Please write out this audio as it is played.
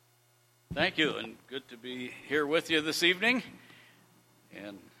Thank you, and good to be here with you this evening.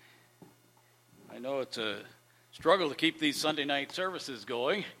 And I know it's a struggle to keep these Sunday night services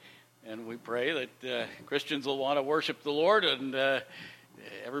going, and we pray that Christians will want to worship the Lord, and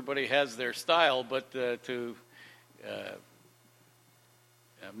everybody has their style, but to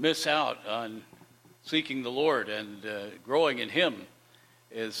miss out on seeking the Lord and growing in Him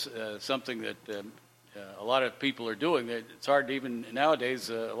is something that a lot of people are doing. It's hard to even nowadays,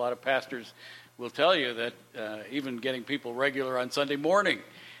 a lot of pastors will tell you that even getting people regular on Sunday morning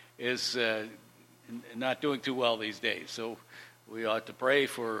is not doing too well these days. So we ought to pray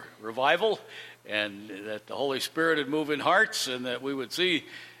for revival and that the Holy Spirit would move in hearts and that we would see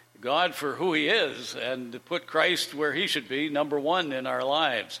God for who He is and to put Christ where He should be, number one in our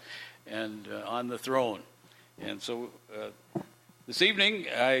lives and on the throne. And so this evening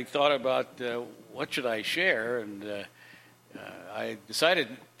I thought about what should I share, and I decided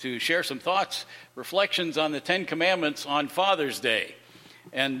to share some thoughts, reflections on the Ten Commandments on Father's Day.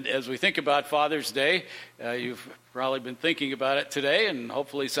 And as we think about Father's Day, you've probably been thinking about it today and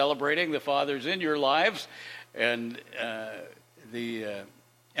hopefully celebrating the fathers in your lives. And the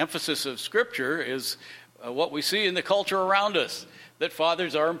emphasis of Scripture is what we see in the culture around us, that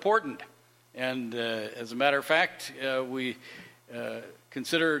fathers are important. And as a matter of fact, we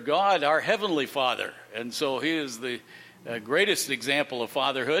consider God our Heavenly Father. And so He is the greatest example of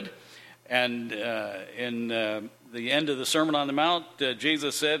fatherhood. And in the end of the Sermon on the Mount,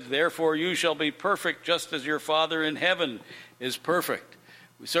 Jesus said, "Therefore you shall be perfect just as your Father in heaven is perfect."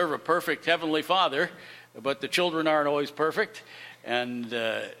 We serve a perfect Heavenly Father, but the children aren't always perfect. And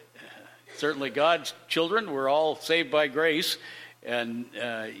certainly God's children, we're all saved by grace. And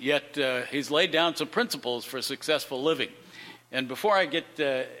yet He's laid down some principles for successful living. And before I get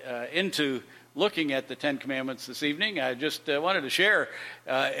into looking at the Ten Commandments this evening, I just wanted to share.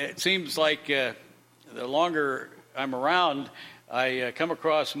 It seems like the longer I'm around, I come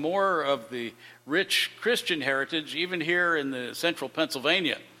across more of the rich Christian heritage, even here in the central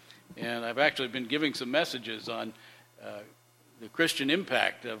Pennsylvania. And I've actually been giving some messages on the Christian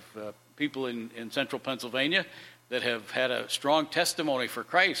impact of people in central Pennsylvania that have had a strong testimony for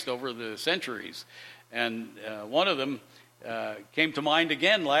Christ over the centuries. And one of them came to mind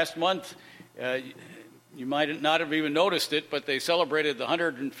again last month. You might not have even noticed it, but they celebrated the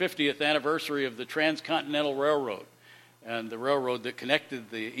 150th anniversary of the Transcontinental Railroad, and the railroad that connected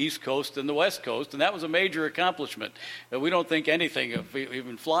the East Coast and the West Coast, and that was a major accomplishment. We don't think anything of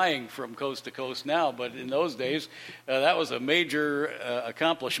even flying from coast to coast now, but in those days, that was a major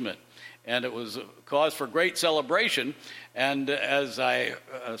accomplishment. And it was a cause for great celebration. And as I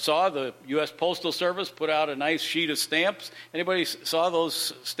saw, the U.S. Postal Service put out a nice sheet of stamps. Anybody saw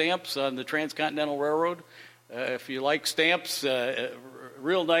those stamps on the Transcontinental Railroad? If you like stamps,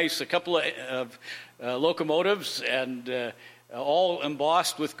 real nice, a couple of locomotives, and all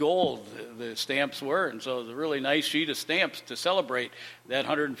embossed with gold, the stamps were. And so it was a really nice sheet of stamps to celebrate that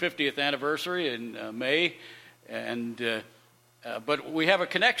 150th anniversary in May. And but we have a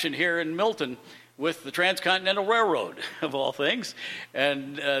connection here in Milton with the Transcontinental Railroad, of all things.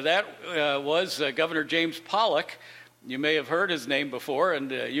 And that was Governor James Pollock. You may have heard his name before,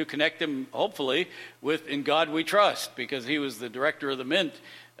 and you connect him, hopefully, with In God We Trust, because he was the director of the Mint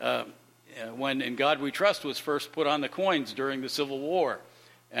when In God We Trust was first put on the coins during the Civil War.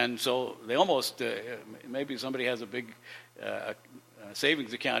 And so they almost, maybe somebody has a big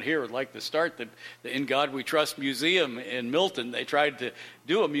savings account here would like to start the In God We Trust Museum in Milton. They tried to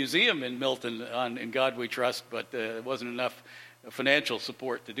do a museum in Milton on In God We Trust, but there wasn't enough financial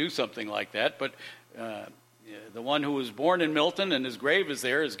support to do something like that. But the one who was born in Milton and his grave is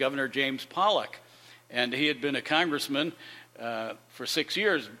there is Governor James Pollock. And he had been a congressman for 6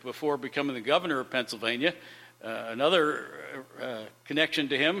 years before becoming the governor of Pennsylvania. Another connection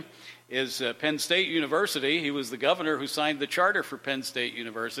to him is Penn State University. He was the governor who signed the charter for Penn State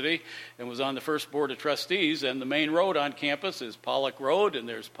University and was on the first board of trustees. And the main road on campus is Pollock Road, and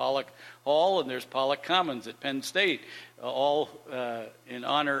there's Pollock Hall, and there's Pollock Commons at Penn State, all in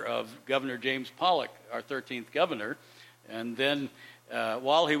honor of Governor James Pollock, our 13th governor. And then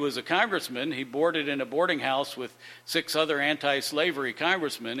while he was a congressman, he boarded in a boarding house with 6 other anti-slavery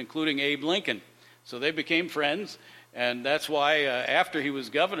congressmen, including Abe Lincoln. So they became friends. And that's why after he was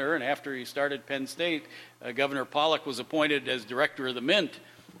governor and after he started Penn State, Governor Pollock was appointed as director of the Mint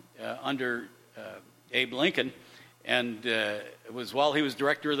under Abe Lincoln. And it was while he was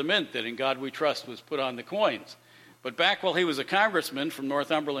director of the Mint that In God We Trust was put on the coins. But back while he was a congressman from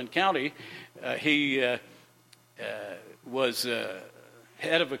Northumberland County, he was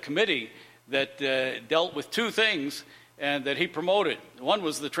head of a committee that dealt with 2 things and that he promoted. One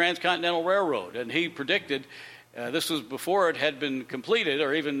was the Transcontinental Railroad, and he predicted, this was before it had been completed,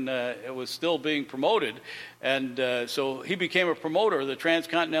 or even it was still being promoted, and so he became a promoter of the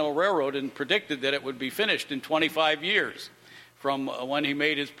Transcontinental Railroad and predicted that it would be finished in 25 years from when he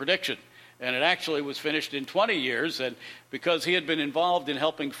made his prediction. And it actually was finished in 20 years, and because he had been involved in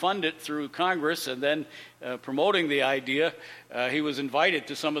helping fund it through Congress and then promoting the idea, he was invited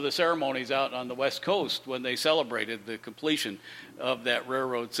to some of the ceremonies out on the West Coast when they celebrated the completion of that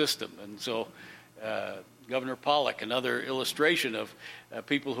railroad system. And so Governor Pollock, another illustration of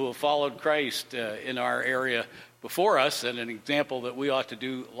people who have followed Christ in our area before us, and an example that we ought to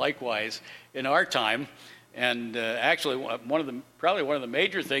do likewise in our time. And actually, probably one of the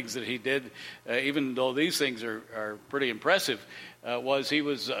major things that he did, even though these things are pretty impressive, was he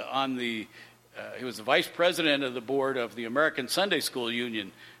was the vice president of the board of the American Sunday School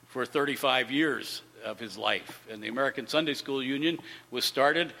Union for 35 years of his life. And the American Sunday School Union was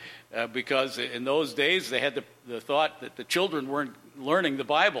started because in those days they had the thought that the children weren't learning the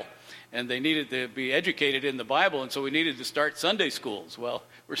Bible, and they needed to be educated in the Bible, and so we needed to start Sunday schools. Well,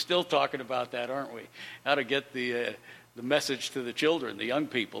 we're still talking about that, aren't we? How to get the message to the children, the young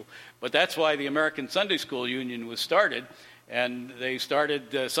people. But that's why the American Sunday School Union was started, and they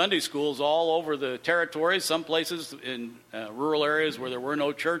started Sunday schools all over the territories. Some places in rural areas where there were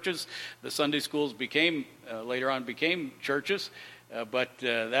no churches, the Sunday schools later on became churches. But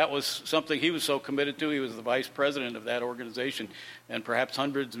that was something he was so committed to. He was the vice president of that organization, and perhaps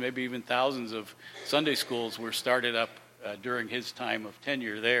hundreds, maybe even thousands of Sunday schools were started up during his time of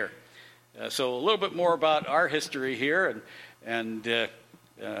tenure there. So a little bit more about our history here, and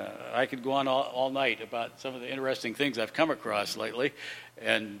I could go on all night about some of the interesting things I've come across lately,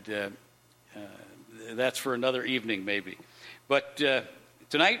 and that's for another evening maybe. But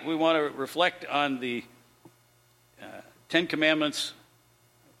tonight we want to reflect on the Ten Commandments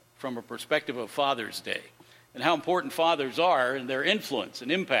from a perspective of Father's Day, and how important fathers are and their influence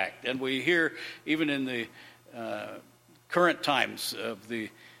and impact. And we hear, even in the current times, of the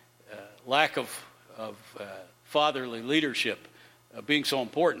lack of fatherly leadership being so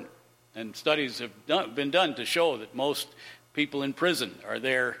important. And studies have been done to show that most people in prison are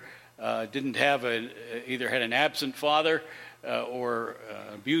there, didn't have either had an absent father or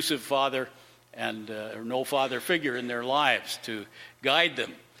an abusive father, and or no father figure in their lives to guide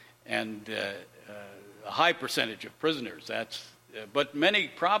them. And a high percentage of prisoners, but many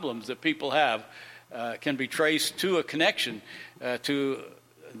problems that people have can be traced to a connection to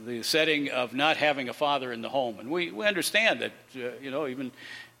the setting of not having a father in the home. And we understand that, even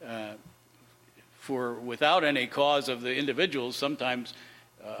without any cause of the individuals, sometimes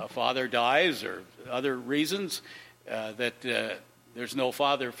a father dies or other reasons that there's no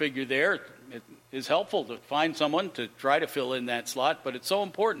father figure there. It is helpful to find someone to try to fill in that slot, but it's so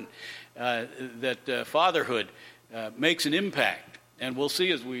important that fatherhood makes an impact. And we'll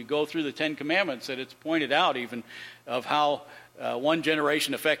see as we go through the Ten Commandments that it's pointed out even of how one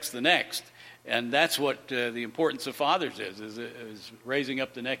generation affects the next. And that's what the importance of fathers is raising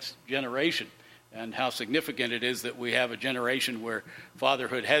up the next generation, and how significant it is that we have a generation where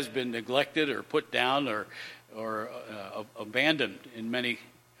fatherhood has been neglected or put down or abandoned in many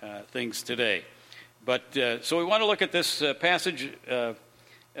things today. But so we want to look at this passage.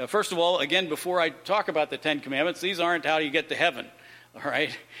 First of all, again, before I talk about the Ten Commandments, these aren't how you get to heaven. All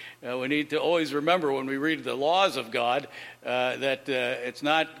right? We need to always remember when we read the laws of God that it's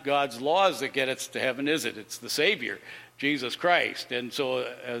not God's laws that get us to heaven, is it? It's the Savior, Jesus Christ. And so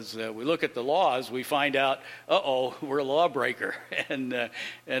as we look at the laws, we find out, we're a lawbreaker,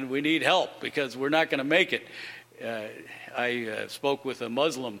 and we need help because we're not going to make it. I spoke with a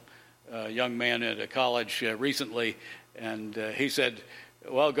Muslim young man at a college recently, and he said,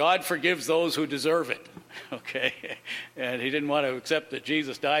 well, God forgives those who deserve it, okay? And he didn't want to accept that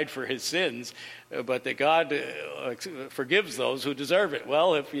Jesus died for his sins, but that God forgives those who deserve it.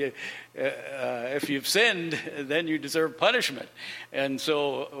 Well, if you've sinned, then you deserve punishment. And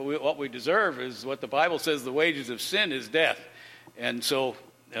so what we deserve is what the Bible says, the wages of sin is death. And so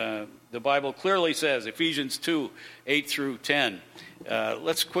the Bible clearly says, Ephesians 2, 8 through 10.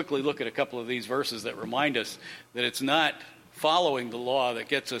 Let's quickly look at a couple of these verses that remind us that it's not following the law that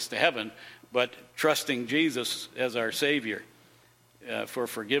gets us to heaven, but trusting Jesus as our Savior for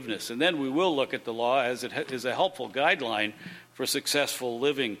forgiveness. And then we will look at the law as it is a helpful guideline for successful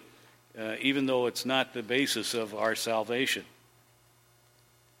living, even though it's not the basis of our salvation.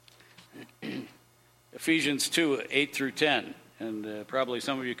 Ephesians 2, 8 through 10. And probably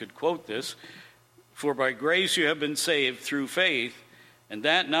some of you could quote this. For by grace you have been saved through faith, and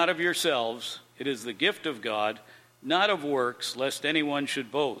that not of yourselves. It is the gift of God, not of works, lest anyone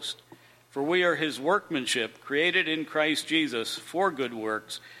should boast. For we are his workmanship, created in Christ Jesus for good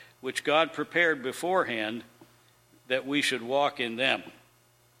works, which God prepared beforehand that we should walk in them.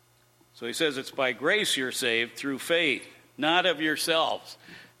 So he says it's by grace you're saved through faith, not of yourselves.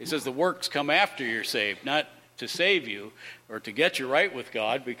 He says the works come after you're saved, not to save you or to get you right with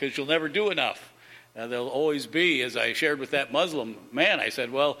God, because you'll never do enough. There'll always be, as I shared with that Muslim man, I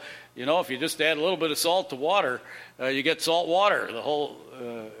said, well, you know, if you just add a little bit of salt to water, you get salt water.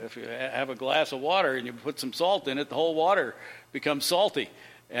 If you have a glass of water and you put some salt in it, the whole water becomes salty.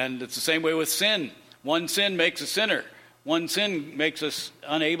 And it's the same way with sin. One sin makes a sinner. One sin makes us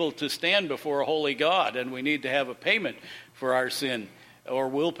unable to stand before a holy God, and we need to have a payment for our sin, or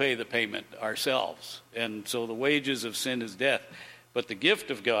we'll pay the payment ourselves. And so the wages of sin is death, but the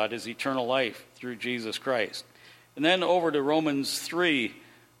gift of God is eternal life through Jesus Christ. And then over to Romans 3,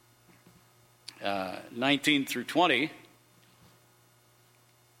 19 through 20.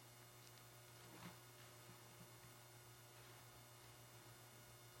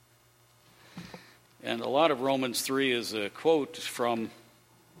 And a lot of Romans 3 is a quote from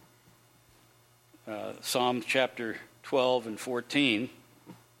Psalm chapter 12 and 14,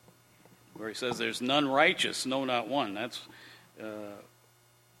 where he says, there's none righteous, no, not one. That's,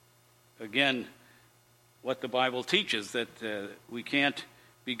 again, what the Bible teaches, that we can't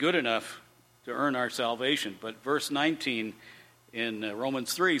be good enough to earn our salvation. But verse 19 in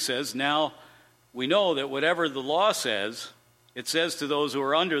Romans 3 says, now we know that whatever the law says, it says to those who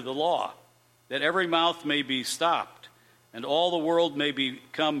are under the law, that every mouth may be stopped, and all the world may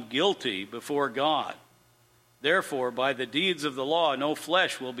become guilty before God. Therefore, by the deeds of the law, no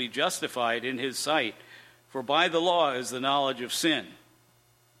flesh will be justified in his sight, for by the law is the knowledge of sin.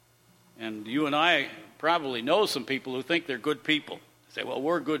 And you and I probably know some people who think they're good people. They say, well,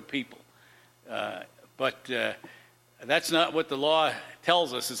 we're good people. But that's not what the law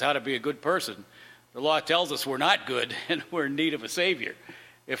tells us is how to be a good person. The law tells us we're not good and we're in need of a Savior.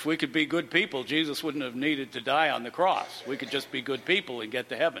 If we could be good people, Jesus wouldn't have needed to die on the cross. We could just be good people and get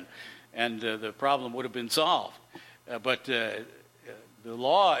to heaven, and the problem would have been solved. But the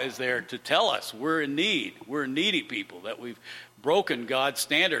law is there to tell us we're in need. We're needy people, that we've broken God's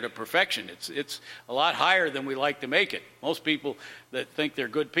standard of perfection. It's a lot higher than we like to make it. Most people that think they're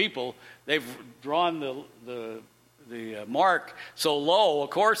good people, they've drawn the mark so low, of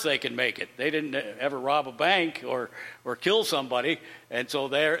course they can make it. They didn't ever rob a bank or kill somebody, and so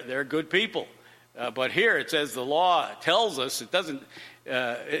they're good people. But here it says the law tells us it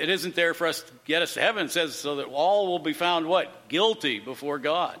isn't there for us to get us to heaven. It says so that all will be found what? Guilty before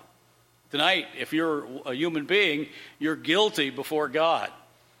God. Tonight, if you're a human being, you're guilty before God.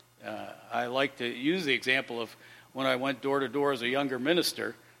 I like to use the example of when I went door to door as a younger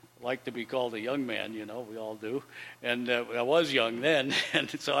minister. I like to be called a young man, you know, we all do. And I was young then, and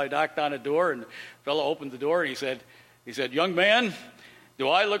so I knocked on a door, and the fellow opened the door, and he said, young man, do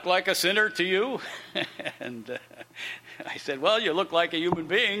I look like a sinner to you? And I said, well, you look like a human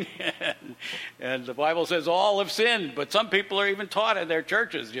being. And the Bible says all have sinned, but some people are even taught in their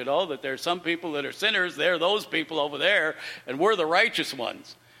churches, you know, that there's some people that are sinners. They're those people over there, and we're the righteous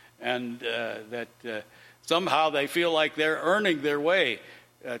ones. And that somehow they feel like they're earning their way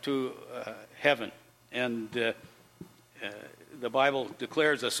to heaven. And the Bible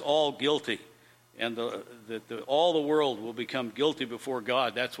declares us all guilty, and that all the world will become guilty before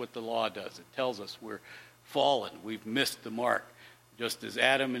God. That's what the law does. It tells us we're fallen. We've missed the mark. Just as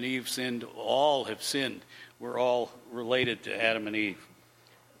Adam and Eve sinned, all have sinned. We're all related to Adam and Eve.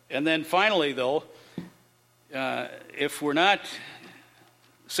 And then finally, though, if we're not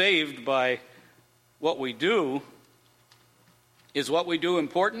saved by what we do, is what we do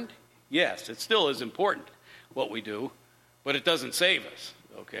important? Yes, it still is important, what we do, but it doesn't save us,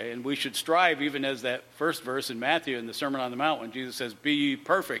 okay? And we should strive, even as that first verse in Matthew in the Sermon on the Mount, when Jesus says, be ye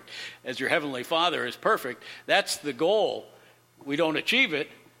perfect as your heavenly Father is perfect. That's the goal. We don't achieve it,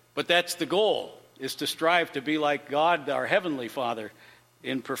 but that's the goal, is to strive to be like God, our heavenly Father,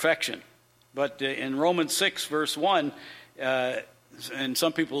 in perfection. But in Romans 6, verse 1, and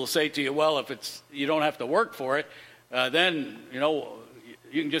some people will say to you, well, if you don't have to work for it, then, you know,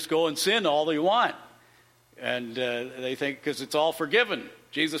 you can just go and sin all you want. And they think because it's all forgiven.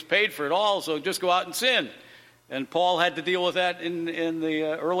 Jesus paid for it all, so just go out and sin. And Paul had to deal with that in the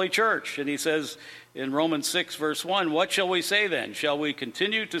early church. And he says in Romans 6, verse 1, what shall we say then? Shall we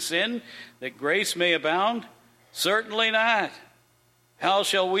continue to sin that grace may abound? Certainly not. How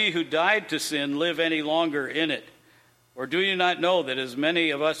shall we who died to sin live any longer in it? Or do you not know that as many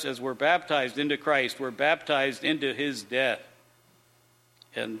of us as were baptized into Christ were baptized into his death?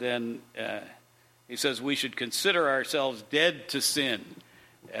 And then He says we should consider ourselves dead to sin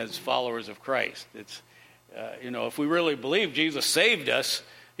as followers of Christ. It's, if we really believe Jesus saved us,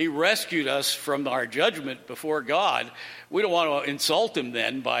 he rescued us from our judgment before God, we don't want to insult him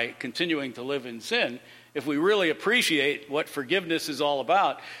then by continuing to live in sin. If we really appreciate what forgiveness is all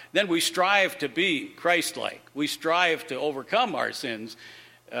about, then we strive to be Christ-like. We strive to overcome our sins,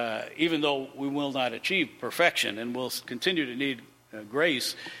 even though we will not achieve perfection, and will continue to need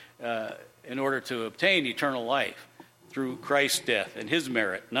grace in order to obtain eternal life through Christ's death and his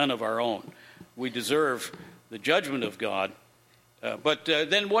merit, none of our own. We deserve the judgment of God. But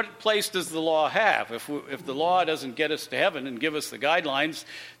then what place does the law have? If the law doesn't get us to heaven and give us the guidelines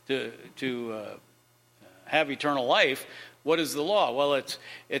to have eternal life, what is the law? Well,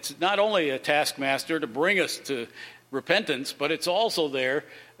 it's not only a taskmaster to bring us to repentance, but it's also there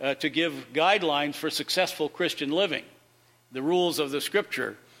to give guidelines for successful Christian living. The rules of the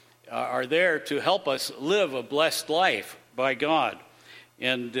Scripture are there to help us live a blessed life by God.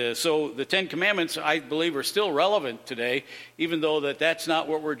 And so the Ten Commandments, I believe, are still relevant today, even though that's not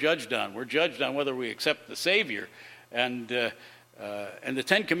what we're judged on. We're judged on whether we accept the Savior. And the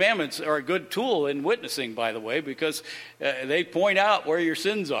Ten Commandments are a good tool in witnessing, by the way, because they point out where your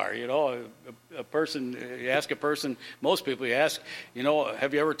sins are. A person, you ask a person, most people you ask,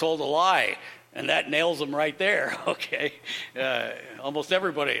 have you ever told a lie? And that nails them right there, okay? Almost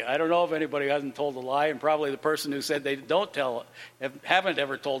everybody. I don't know if anybody hasn't told a lie, and probably the person who said they haven't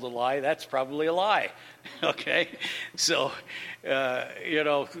ever told a lie, that's probably a lie, okay? So,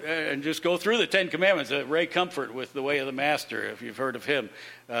 and just go through the Ten Commandments. Ray Comfort with The Way of the Master, if you've heard of him.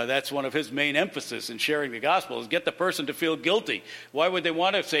 That's one of his main emphasis in sharing the gospel, is get the person to feel guilty. Why would they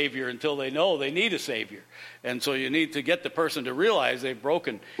want a Savior until they know they need a Savior? And so you need to get the person to realize they've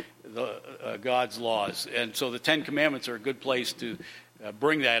broken God's laws. And so the Ten Commandments are a good place to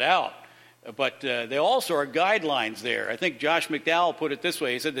bring that out. But they also are guidelines there. I think Josh McDowell put it this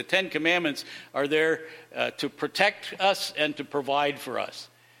way. He said the Ten Commandments are there to protect us and to provide for us.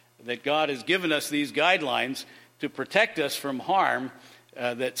 That God has given us these guidelines to protect us from harm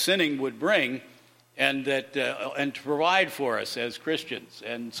that sinning would bring, and to provide for us as Christians.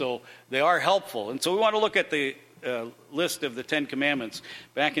 And so they are helpful. And so we want to look at the list of the Ten Commandments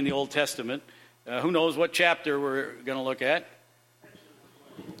back in the Old Testament. Who knows what chapter we're going to look at?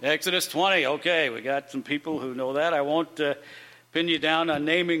 Exodus 20. Okay, we got some people who know that. I won't pin you down on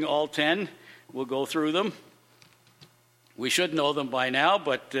naming all 10. We'll go through them. We should know them by now,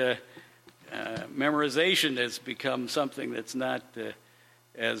 but memorization has become something that's not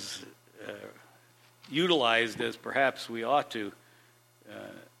as utilized as perhaps we ought to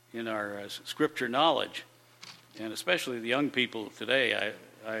in our scripture knowledge. And especially the young people today,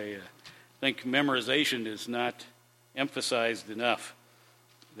 I think memorization is not emphasized enough.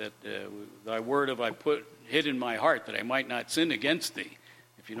 That thy word have I hid in my heart, that I might not sin against thee.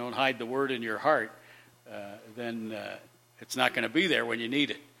 If you don't hide the word in your heart, then it's not going to be there when you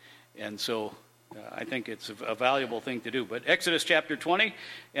need it. And so I think it's a valuable thing to do. But Exodus chapter 20,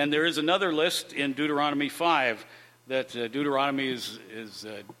 and there is another list in Deuteronomy 5 that Deuteronomy is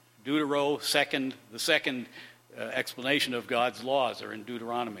Deutero, the second explanation of God's laws are in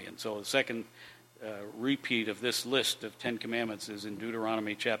Deuteronomy. And so the second repeat of this list of 10 commandments is in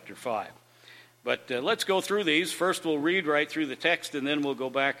Deuteronomy chapter 5. But let's go through these. First we'll read right through the text, and then we'll go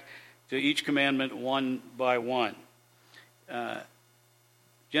back to each commandment one by one.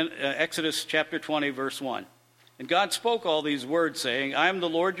 Exodus chapter 20, verse 1. And God spoke all these words, saying, I am the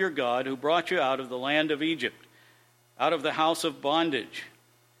Lord your God, who brought you out of the land of Egypt, out of the house of bondage.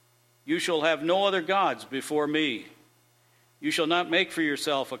 You shall have no other gods before me. You shall not make for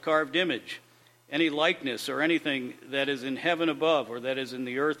yourself a carved image, any likeness or anything that is in heaven above, or that is in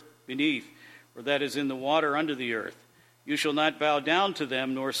the earth beneath, or that is in the water under the earth. You shall not bow down to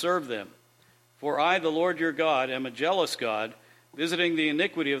them nor serve them. For I, the Lord your God, am a jealous God, visiting the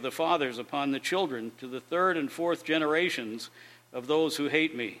iniquity of the fathers upon the children to the third and fourth generations of those who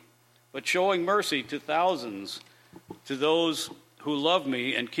hate me, but showing mercy to thousands, to those who love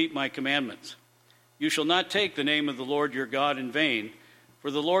me and keep my commandments. You shall not take the name of the Lord your God in vain, for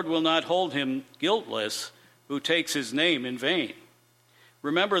the Lord will not hold him guiltless who takes his name in vain.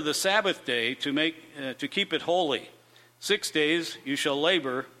 Remember the Sabbath day to keep it holy. 6 days you shall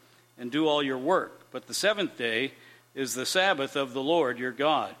labor and do all your work, but the seventh day is the Sabbath of the Lord your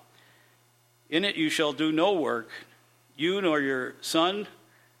God. In it you shall do no work, you nor your son,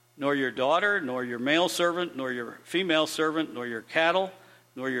 nor your daughter, nor your male servant, nor your female servant, nor your cattle,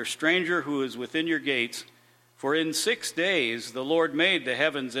 nor your stranger who is within your gates. For in 6 days the Lord made the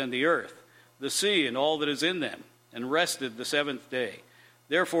heavens and the earth, the sea and all that is in them, and rested the seventh day.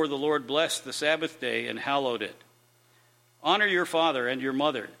 Therefore the Lord blessed the Sabbath day and hallowed it. Honor your father and your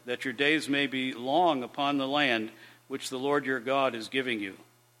mother, that your days may be long upon the land which the Lord your God is giving you.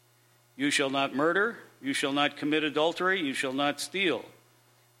 You shall not murder, you shall not commit adultery, you shall not steal.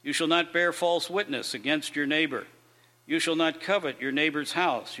 You shall not bear false witness against your neighbor. You shall not covet your neighbor's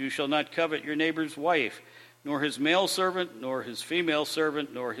house. You shall not covet your neighbor's wife, nor his male servant, nor his female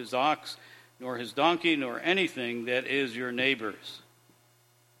servant, nor his ox, nor his donkey, nor anything that is your neighbor's.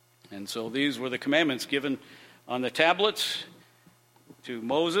 And so these were the commandments given on the tablets to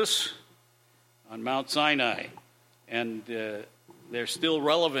Moses on Mount Sinai. And they're still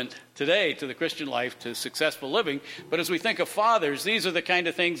relevant today to the Christian life, to successful living. But as we think of fathers, these are the kind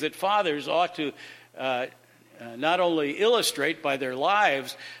of things that fathers ought to not only illustrate by their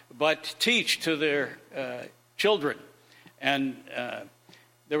lives, but teach to their children. And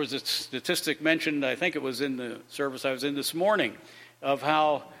there was a statistic mentioned, I think it was in the service I was in this morning, of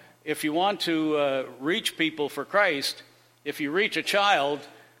how if you want to reach people for Christ, if you reach a child,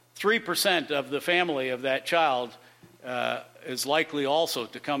 3% of the family of that child is likely also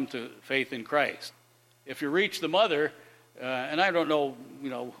to come to faith in Christ. If you reach the mother, and I don't know,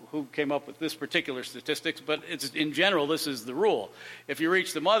 who came up with this particular statistics, but it's in general this is the rule. If you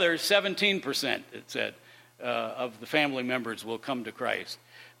reach the mother, 17%, it said, of the family members will come to Christ.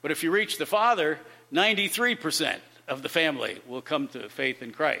 But if you reach the father, 93% of the family will come to faith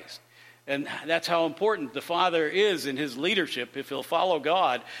in Christ. And that's how important the father is in his leadership. If he'll follow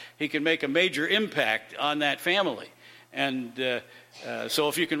God, he can make a major impact on that family. And so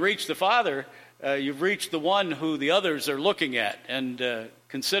if you can reach the father, you've reached the one who the others are looking at and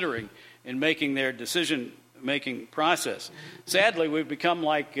considering in making their decision-making process. Sadly, we've become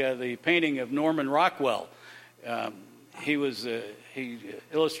like the painting of Norman Rockwell. He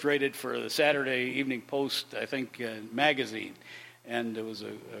illustrated for the Saturday Evening Post, I think, magazine, and it was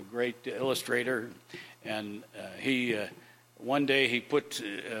a great illustrator. And one day he put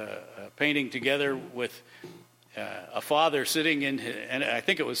a painting together with a father sitting in, and I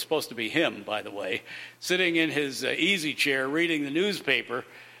think it was supposed to be him, by the way, sitting in his easy chair reading the newspaper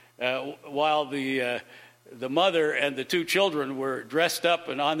while the mother and the two children were dressed up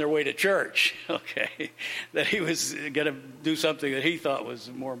and on their way to church. Okay, that he was going to do something that he thought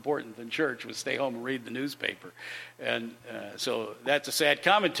was more important than church, was stay home and read the newspaper. And so that's a sad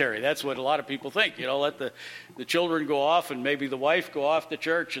commentary. That's what a lot of people think. Let the children go off, and maybe the wife go off to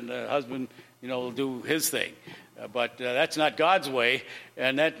church, and the husband, will do his thing. But that's not God's way,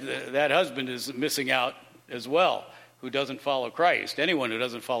 and that husband is missing out as well, who doesn't follow Christ. Anyone who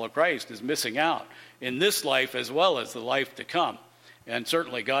doesn't follow Christ is missing out in this life as well as the life to come. And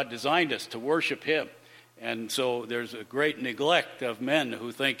certainly God designed us to worship him. And so there's a great neglect of men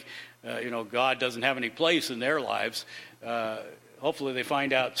who think, God doesn't have any place in their lives. Hopefully they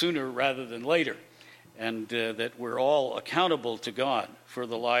find out sooner rather than later. And that we're all accountable to God for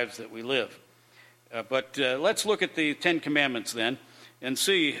the lives that we live. But let's look at the Ten Commandments then and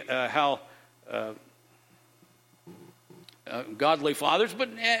see how godly fathers, but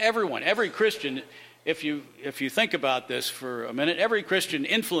everyone, every Christian, if you think about this for a minute, every Christian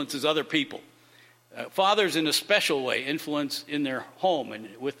influences other people. Fathers in a special way influence in their home and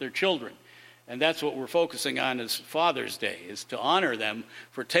with their children. And that's what we're focusing on as Father's Day, is to honor them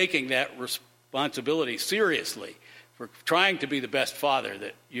for taking that responsibility seriously, for trying to be the best father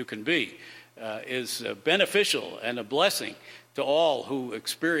that you can be. Is beneficial and a blessing to all who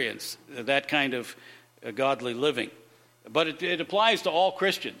experience that kind of godly living. But it applies to all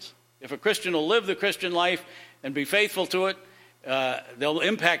Christians. If a Christian will live the Christian life and be faithful to it, they'll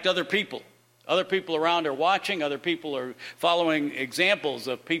impact other people. Other people around are watching. Other people are following examples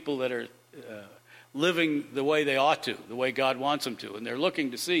of people that are living the way they ought to, the way God wants them to. And they're looking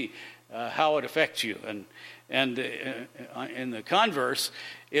to see how it affects you. And in the converse,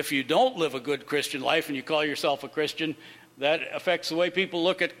 if you don't live a good Christian life and you call yourself a Christian, that affects the way people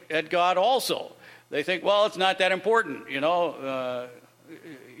look at God also. They think, well, it's not that important,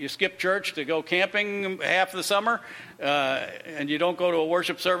 you skip church to go camping half the summer, and you don't go to a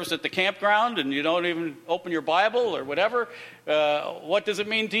worship service at the campground, and you don't even open your Bible or whatever. What does it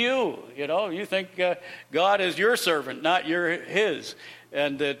mean to you? You think God is your servant, not his.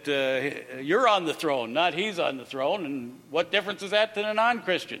 And that you're on the throne, not he's on the throne. And what difference is that to a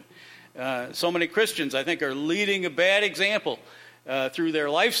non-Christian? So many Christians, I think, are leading a bad example through their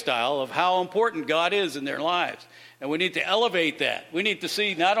lifestyle of how important God is in their lives. And we need to elevate that. We need to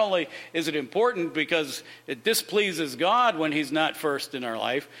see not only is it important because it displeases God when he's not first in our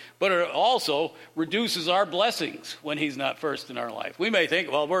life, but it also reduces our blessings when he's not first in our life. We may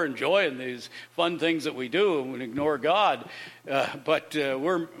think, well, we're enjoying these fun things that we do and we ignore God, but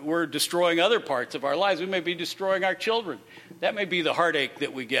we're destroying other parts of our lives. We may be destroying our children. That may be the heartache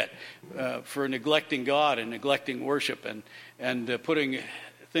that we get for neglecting God and neglecting worship and putting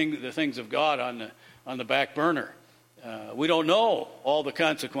the things of God on the back burner. We don't know all the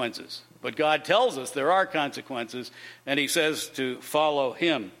consequences, but God tells us there are consequences, and he says to follow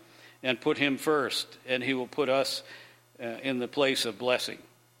him and put him first, and he will put us in the place of blessing.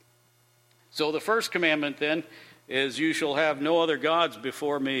 So the first commandment then is, you shall have no other gods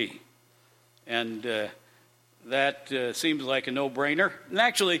before me. And that seems like a no-brainer. And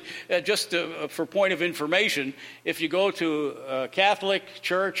actually, just for point of information, if you go to a Catholic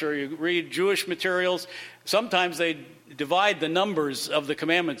church or you read Jewish materials, sometimes they divide the numbers of the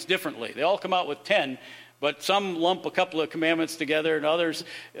commandments differently. They all come out with 10, but some lump a couple of commandments together, and others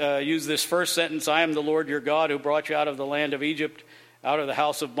use this first sentence, I am the Lord your God who brought you out of the land of Egypt, out of the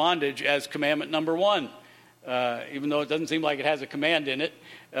house of bondage, as commandment number 1. Even though it doesn't seem like it has a command in it.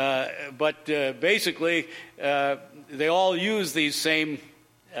 But basically, they all use these same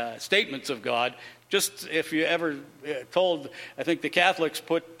statements of God. Just if you ever told, I think the Catholics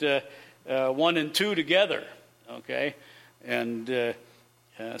put 1 and 2 together, okay? And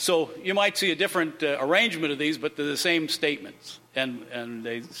so you might see a different arrangement of these, but they're the same statements. And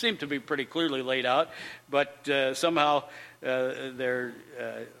they seem to be pretty clearly laid out, but somehow they're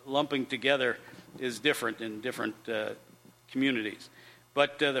lumping together is different in different communities.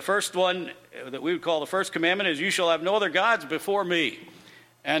 But the first one that we would call the first commandment is, you shall have no other gods before me.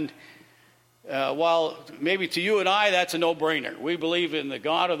 And while maybe to you and I that's a no-brainer, we believe in the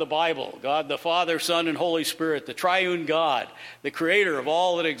God of the Bible, God the Father, Son, and Holy Spirit, the triune God, the creator of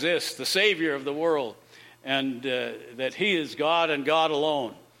all that exists, the Savior of the world, and that he is God and God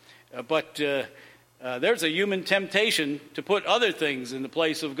alone. But there's a human temptation to put other things in the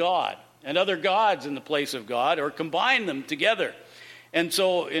place of God, and other gods in the place of God, or combine them together. And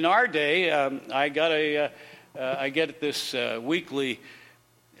so in our day, I get this weekly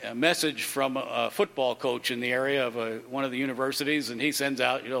message from a football coach in the area of one of the universities, and he sends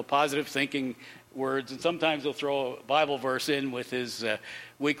out, positive thinking words, and sometimes he'll throw a Bible verse in with his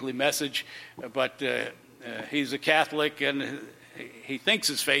weekly message. But he's a Catholic, and he thinks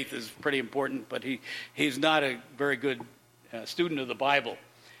his faith is pretty important, but he's not a very good student of the Bible.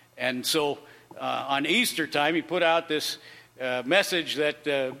 And so on Easter time, he put out this message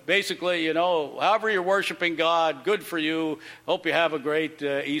that basically, however you're worshiping God, good for you. Hope you have a great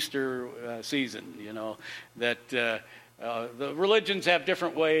Easter season, that the religions have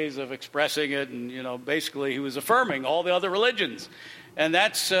different ways of expressing it. And, basically he was affirming all the other religions. And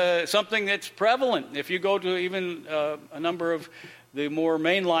that's something that's prevalent. If you go to even a number of the more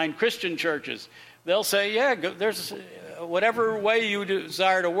mainline Christian churches, they'll say, there's whatever way you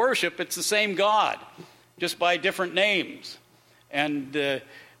desire to worship, it's the same God, just by different names. And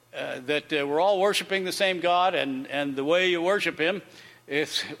that we're all worshiping the same God, and the way you worship him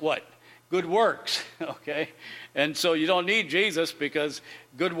is what? Good works, okay? And so you don't need Jesus because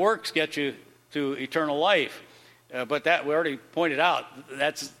good works get you to eternal life. But that, we already pointed out,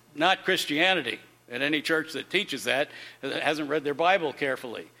 that's not Christianity. And any church that teaches that hasn't read their Bible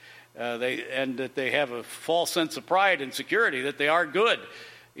carefully. That they have a false sense of pride and security that they are good.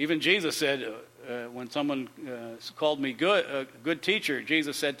 Even Jesus said, when someone called me a good teacher,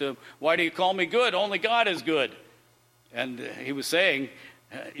 Jesus said to him, why do you call me good? Only God is good. And he was saying,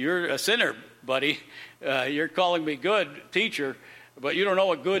 you're a sinner, buddy. You're calling me good teacher, but you don't know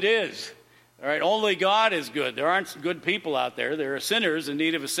what good is. All right, only God is good. There aren't good people out there. There are sinners in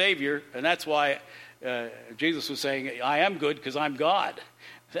need of a Savior, and that's why Jesus was saying, I am good because I'm God.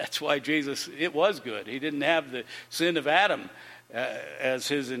 That's why it was good. He didn't have the sin of Adam as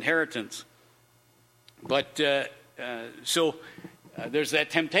his inheritance. But so there's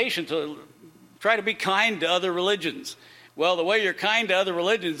that temptation to try to be kind to other religions. Well, the way you're kind to other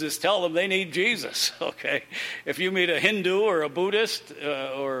religions is tell them they need Jesus, okay? If you meet a Hindu or a Buddhist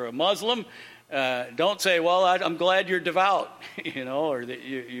or a Muslim, don't say, well, I'm glad you're devout, or that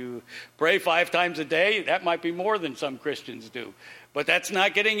you pray 5 times a day. That might be more than some Christians do. But that's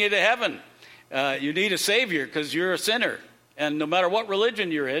not getting you to heaven. You need a Savior because you're a sinner. And no matter what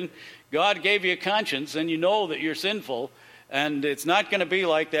religion you're in, God gave you a conscience, and you know that you're sinful. And it's not going to be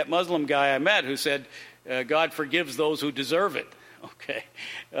like that Muslim guy I met who said, God forgives those who deserve it. Okay,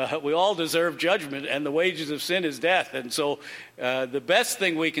 we all deserve judgment, and the wages of sin is death. And so the best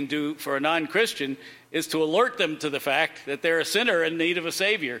thing we can do for a non-Christian is to alert them to the fact that they're a sinner in need of a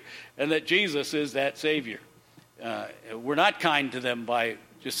Savior and that Jesus is that Savior. We're not kind to them by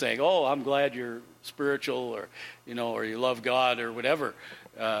just saying, oh, I'm glad you're spiritual, or you love God or whatever.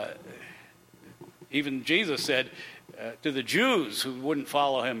 Even Jesus said to the Jews who wouldn't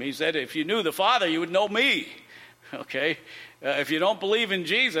follow him, he said, if you knew the Father, you would know me. Okay? If you don't believe in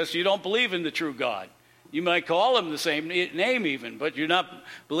Jesus, you don't believe in the true God. You might call him the same name even, but you're not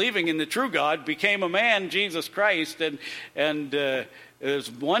believing in the true God. Became a man, Jesus Christ, and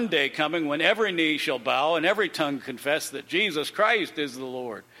there's one day coming when every knee shall bow and every tongue confess that Jesus Christ is the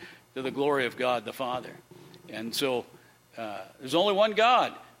Lord, to the glory of God the Father. And so there's only one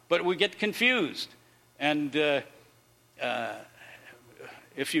God, but we get confused. And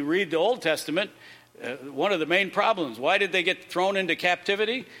if you read the Old Testament, one of the main problems, why did they get thrown into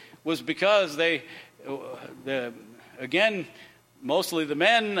captivity, was because again, mostly the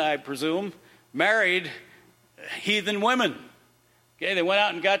men, I presume, married heathen women. Okay, they went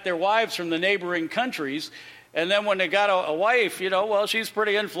out and got their wives from the neighboring countries, and then when they got a wife, well, she's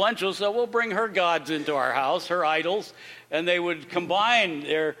pretty influential, so we'll bring her gods into our house, her idols, and they would combine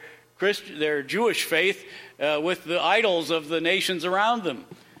their Jewish faith with the idols of the nations around them.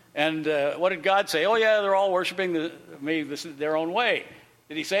 And what did God say? Oh, yeah, they're all worshiping their own way.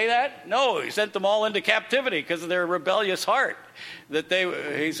 Did he say that? No, he sent them all into captivity because of their rebellious heart.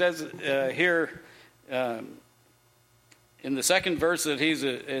 He says here in the second verse that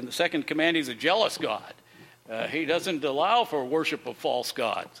in the second command, he's a jealous God. He doesn't allow for worship of false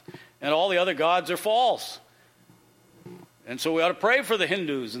gods. And all the other gods are false. And so we ought to pray for the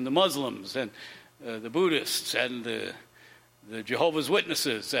Hindus and the Muslims and the Buddhists and the Jehovah's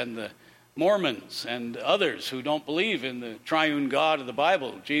Witnesses and the Mormons and others who don't believe in the triune God of the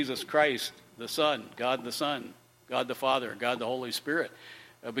Bible, Jesus Christ, the Son, God the Father, God the Holy Spirit,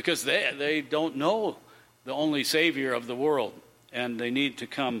 because they don't know the only Savior of the world, and they need to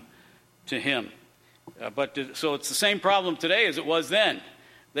come to him. So it's the same problem today as it was then.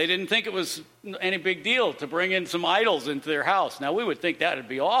 They didn't think it was any big deal to bring in some idols into their house. Now, we would think that would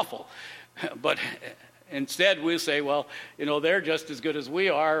be awful, but instead we'll say, well, they're just as good as we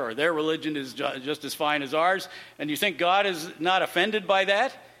are, or their religion is just as fine as ours. And you think God is not offended by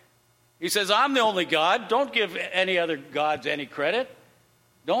that? He says, I'm the only God. Don't give any other gods any credit.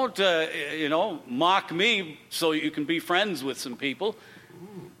 Don't, mock me so you can be friends with some people.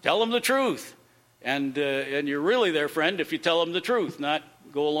 Tell them the truth. And you're really their friend if you tell them the truth, not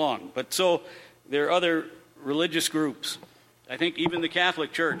go along. But so there are other religious groups. I think even the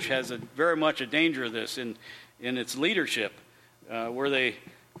Catholic Church has very much a danger of this in its leadership, where they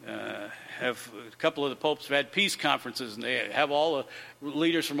have a couple of the popes have had peace conferences, and they have all the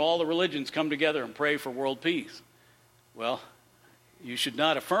leaders from all the religions come together and pray for world peace. Well, you should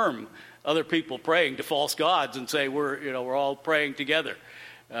not affirm other people praying to false gods and say we're all praying together.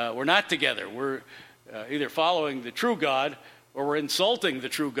 We're not together. We're either following the true God or we're insulting the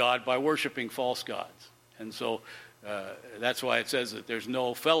true God by worshiping false gods. And so that's why it says that there's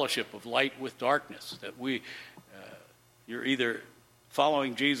no fellowship of light with darkness, that you're either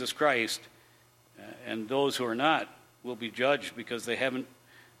following Jesus Christ, and those who are not will be judged because they haven't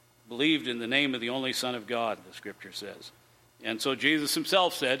believed in the name of the only Son of God, the Scripture says. And so Jesus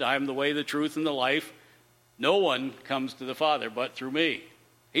himself said, I am the way, the truth, and the life. No one comes to the Father but through me.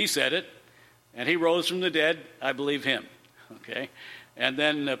 He said it, and he rose from the dead. I believe him. Okay? And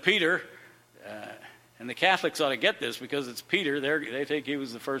then Peter, and the Catholics ought to get this because it's Peter. They think he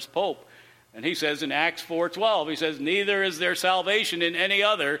was the first pope. And he says in Acts 4:12, he says, neither is there salvation in any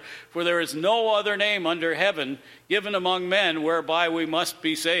other, for there is no other name under heaven given among men whereby we must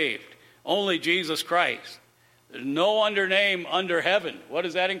be saved. Only Jesus Christ. There's no other name under heaven. What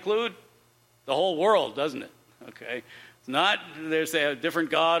does that include? The whole world, doesn't it? Okay. It's not, there's a different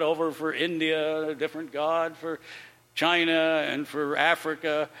God over for India, a different God for China and for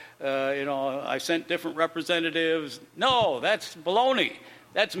Africa. I sent different representatives. No, that's baloney.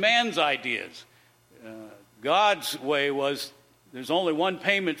 That's man's ideas. God's way was there's only one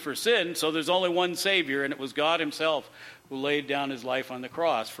payment for sin, so there's only one Savior, and it was God himself who laid down his life on the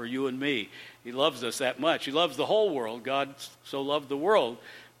cross for you and me. He loves us that much. He loves the whole world. God so loved the world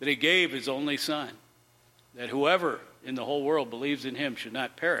that he gave his only Son, that whoever in the whole world believes in him should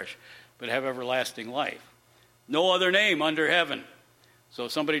not perish, but have everlasting life. No other name under heaven. So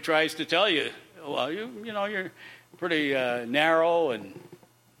if somebody tries to tell you, well, you're pretty narrow and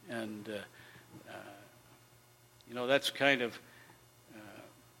that's kind of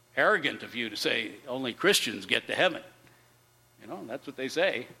arrogant of you to say only Christians get to heaven. That's what they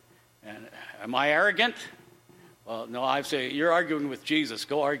say. And am I arrogant? Well, no, I say you're arguing with Jesus.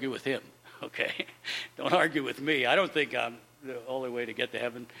 Go argue with him. okay? Don't argue with me. I don't think I'm the only way to get to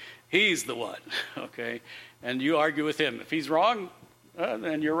heaven. He's the one, okay? And you argue with him. If he's wrong,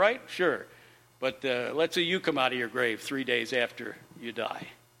 then you're right, sure. But let's say you come out of your grave 3 days after you die.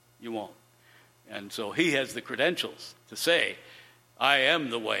 You won't. And so he has the credentials to say, I am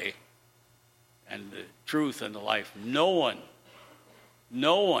the way and the truth and the life. No one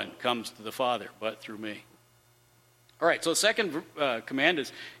comes to the Father but through me. All right, so the second command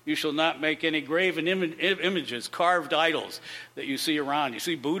is, you shall not make any graven images, carved idols that you see around. You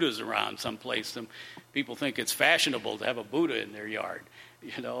see Buddhas around someplace. Some people think it's fashionable to have a Buddha in their yard,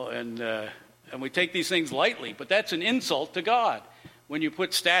 and we take these things lightly, but that's an insult to God. When you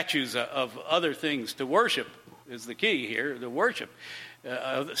put statues of other things to worship, is the key here, the worship.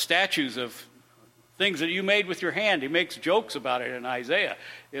 Statues of things that you made with your hand. He makes jokes about it in Isaiah.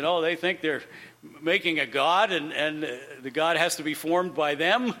 They think they're making a god, and the god has to be formed by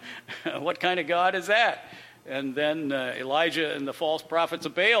them. What kind of God is that? And then Elijah and the false prophets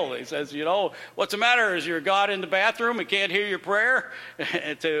of Baal, he says, what's the matter? Is your God in the bathroom? He can't hear your prayer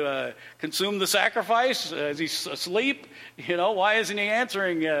to consume the sacrifice? Is he asleep? Why isn't he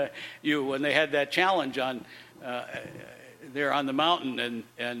answering you? When they had that challenge on there on the mountain,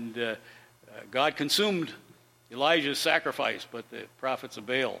 and God consumed Elijah's sacrifice, but the prophets of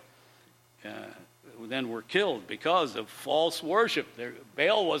Baal then were killed because of false worship.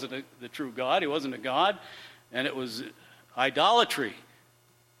 Baal wasn't the true God. He wasn't a God, and it was idolatry.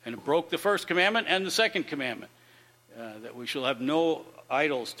 And it broke the first commandment and the second commandment, that we shall have no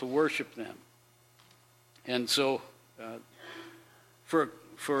idols to worship them. And so for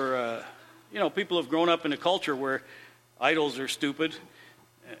people who have grown up in a culture where idols are stupid,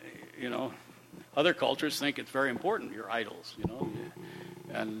 other cultures think it's very important, your idols,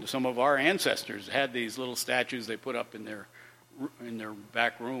 And some of our ancestors had these little statues they put up in their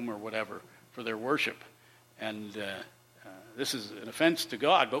back room or whatever for their worship. And this is an offense to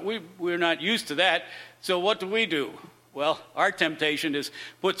God, but we're not used to that. So what do? Well, our temptation is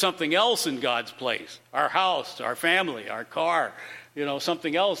put something else in God's place. Our house, our family, our car,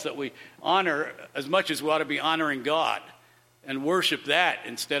 something else that we honor as much as we ought to be honoring God, and worship that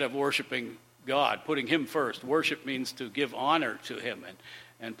instead of worshiping God, putting him first. Worship means to give honor to him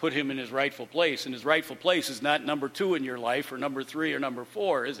and put him in his rightful place. And his rightful place is not number 2 in your life or number 3 or number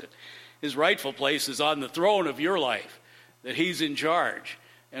 4, is it? His rightful place is on the throne of your life, that he's in charge.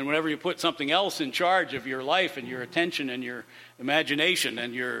 And whenever you put something else in charge of your life and your attention and your imagination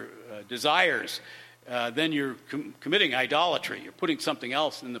and your desires, then you're committing idolatry. You're putting something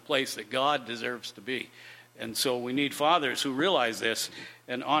else in the place that God deserves to be. And so we need fathers who realize this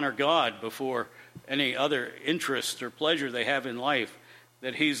and honor God before any other interests or pleasure they have in life,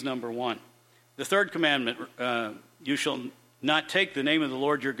 that he's number 1. The third commandment, you shall not take the name of the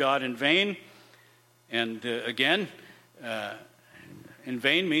Lord your God in vain. And again, in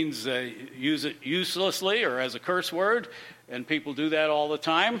vain means use it uselessly or as a curse word, and people do that all the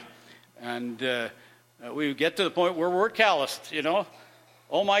time. And we get to the point where we're calloused,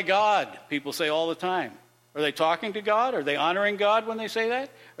 Oh my God, people say all the time. Are they talking to God? Are they honoring God when they say that?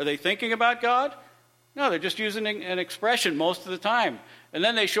 Are they thinking about God? No, they're just using an expression most of the time. And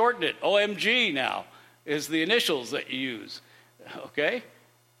then they shorten it. OMG now is the initials that you use. Okay?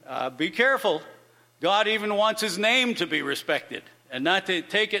 Be careful. God even wants his name to be respected and not to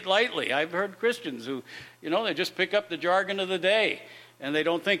take it lightly. I've heard Christians who, they just pick up the jargon of the day and they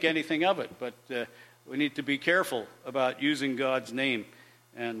don't think anything of it. But we need to be careful about using God's name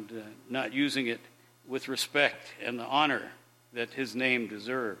and not using it with respect and the honor that his name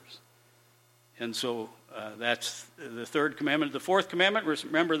deserves. And so that's the third commandment. The fourth commandment,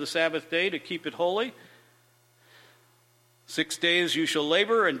 remember the Sabbath day to keep it holy. 6 days you shall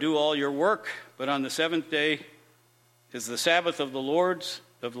labor and do all your work, but on the seventh day is the Sabbath of the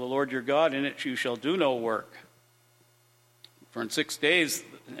Lord your God. In it you shall do no work. For in 6 days,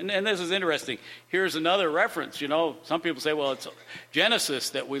 and this is interesting, here's another reference. Some people say, well, it's Genesis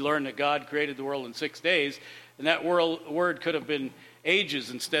that we learn that God created the world in 6 days, and that word could have been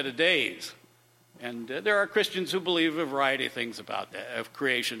ages instead of days. And there are Christians who believe a variety of things about that, of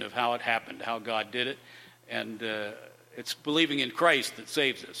creation, of how it happened, how God did it, and it's believing in Christ that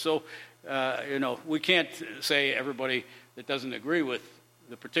saves us. So, we can't say everybody that doesn't agree with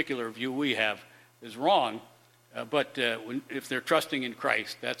the particular view we have is wrong. But if they're trusting in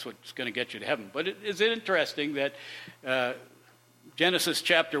Christ, that's what's going to get you to heaven. But it is interesting that Genesis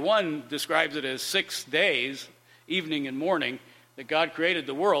chapter 1 describes it as 6 days, evening and morning, that God created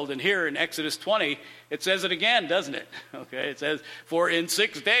the world. And here in Exodus 20, it says it again, doesn't it? Okay, it says, for in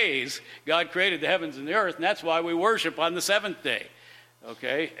 6 days God created the heavens and the earth, and that's why we worship on the seventh day.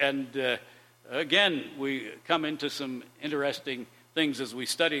 Okay, and again, we come into some interesting things as we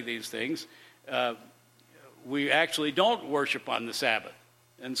study these things. We actually don't worship on the Sabbath.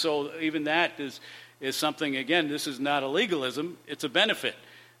 And so even that is something, again, this is not a legalism, it's a benefit.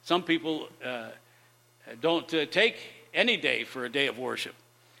 Some people don't take any day for a day of worship.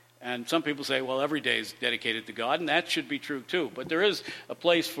 And some people say, well, every day is dedicated to God, and that should be true too. But there is a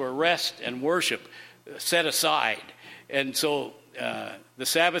place for rest and worship set aside. And so the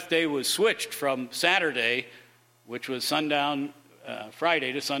Sabbath day was switched from Saturday, which was sundown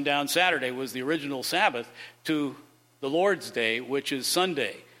Friday, to sundown Saturday was the original Sabbath, to the Lord's Day, which is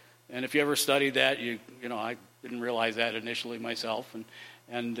Sunday. And if you ever studied that, you know, I didn't realize that initially myself,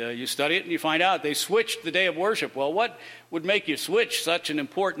 and you study it and you find out they switched the day of worship. Well, what would make you switch such an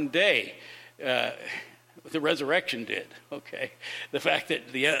important day? The resurrection did, okay? The fact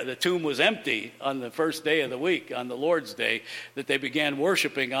that the tomb was empty on the first day of the week, on the Lord's Day, that they began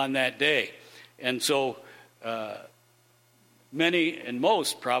worshiping on that day. And so many and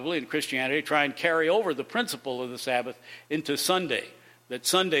most probably in Christianity try and carry over the principle of the Sabbath into Sunday, that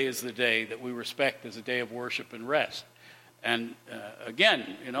Sunday is the day that we respect as a day of worship and rest. And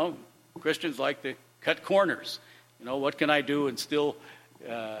again, you know, Christians like to cut corners. You know, what can I do and still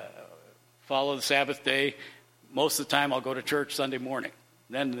follow the Sabbath day? Most of the time I'll go to church Sunday morning.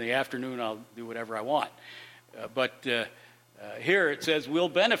 Then in the afternoon I'll do whatever I want. But here it says we'll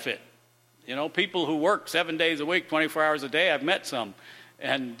benefit. You know, people who work 7 days a week, 24 hours a day, I've met some,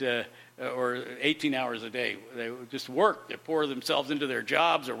 and or 18 hours a day. They just work. They pour themselves into their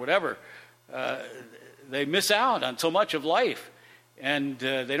jobs or whatever. They miss out on so much of life, and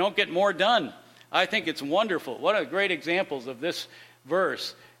they don't get more done. I think it's wonderful. One of the great examples of this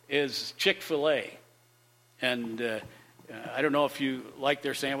verse is Chick-fil-A. And I don't know if you like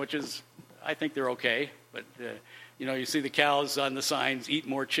their sandwiches. I think they're okay. But, you know, you see the cows on the signs, eat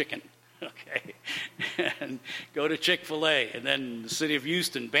more chicken. Okay, and go to Chick-fil-A, and then the city of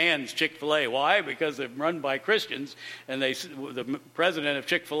Houston bans Chick-fil-A. Why? Because they're run by Christians, and the president of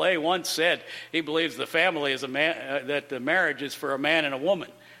Chick-fil-A once said he believes the family is that the marriage is for a man and a woman.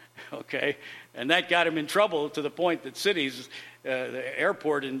 Okay, and that got him in trouble to the point that cities, the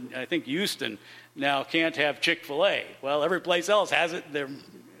airport in I think Houston now can't have Chick-fil-A. Well, every place else has it.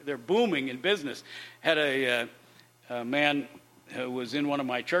 They're booming in business. Had a man who was in one of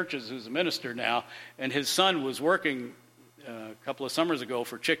my churches, who's a minister now, and his son was working a couple of summers ago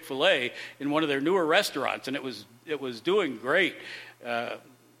for Chick-fil-A in one of their newer restaurants, and it was doing great.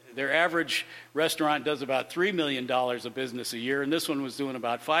 Their average restaurant does about $3 million of business a year, and this one was doing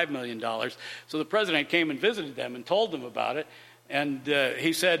about $5 million. So the president came and visited them and told them about it, and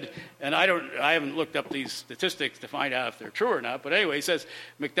he said, and I haven't looked up these statistics to find out if they're true or not, but anyway, he says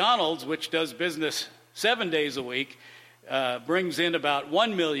McDonald's, which does business 7 days a week, brings in about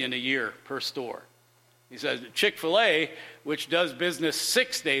 $1 million a year per store. He says Chick-fil-A, which does business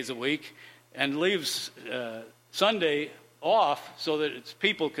 6 days a week and leaves Sunday off so that its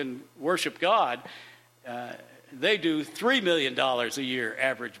people can worship God, they do $3 million a year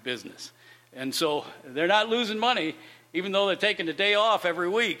average business. And so they're not losing money, even though they're taking a day off every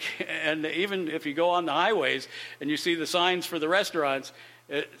week. And even if you go on the highways and you see the signs for the restaurants,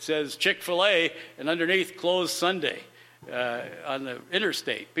 it says Chick-fil-A and underneath closed Sunday. On the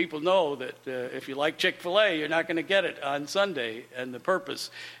interstate, people know that if you like Chick-fil-A, you're not going to get it on Sunday, and the purpose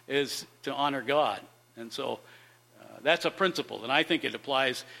is to honor God. And so that's a principle, and I think it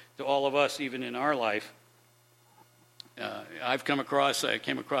applies to all of us, even in our life. I came across a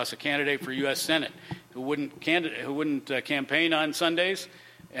candidate for U.S. Senate who wouldn't campaign on Sundays,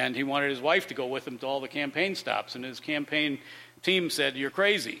 and he wanted his wife to go with him to all the campaign stops, and his campaign team said, "You're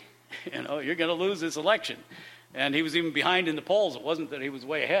crazy. You know, you're going to lose this election." And he was even behind in the polls. It wasn't that he was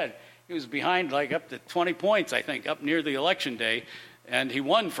way ahead. He was behind like up to 20 points, I think, up near the election day. And he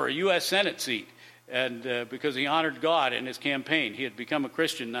won for a U.S. Senate seat, and because he honored God in his campaign. He had become a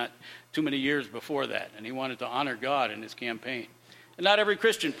Christian not too many years before that, and he wanted to honor God in his campaign. And not every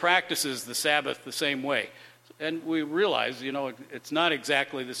Christian practices the Sabbath the same way. And we realize, you know, it's not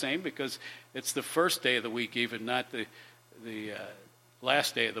exactly the same because it's the first day of the week even, not the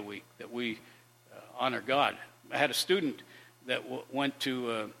last day of the week that we honor God. I had a student that went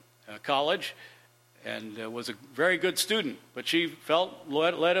to college and was a very good student, but she felt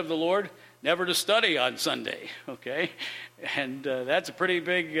led of the Lord never to study on Sunday, okay? And that's a pretty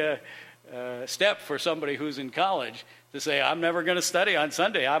big step for somebody who's in college to say, I'm never going to study on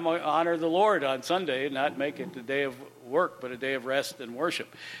Sunday. I'm going to honor the Lord on Sunday and not make it a day of work, but a day of rest and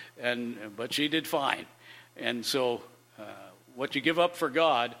worship. But she did fine. And so what you give up for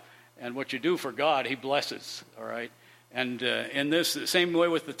God and what you do for God, he blesses, all right? And in this, the same way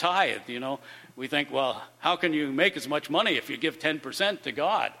with the tithe, you know, we think, well, how can you make as much money if you give 10% to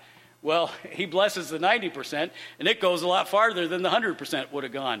God? Well, he blesses the 90%, and it goes a lot farther than the 100% would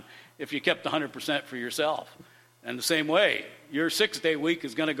have gone if you kept the 100% for yourself. And the same way, your 6-day week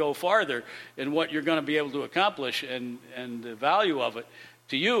is going to go farther in what you're going to be able to accomplish, and the value of it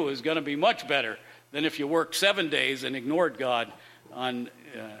to you is going to be much better than if you worked 7 days and ignored God on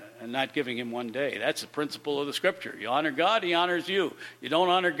and not giving him 1 day. That's the principle of the Scripture. You honor God, he honors you. You don't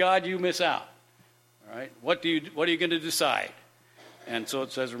honor God, you miss out. All right? What are you going to decide? And so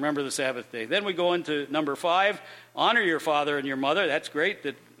it says, remember the Sabbath day. Then we go into number 5, honor your father and your mother. That's great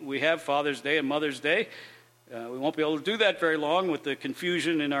that we have Father's Day and Mother's Day. We won't be able to do that very long with the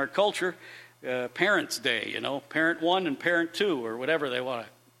confusion in our culture. Parents' Day, Parent 1 and Parent 2, or whatever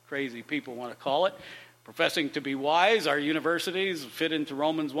crazy people want to call it. Professing to be wise, our universities fit into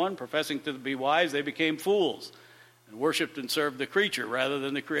Romans 1. Professing to be wise, they became fools and worshipped and served the creature rather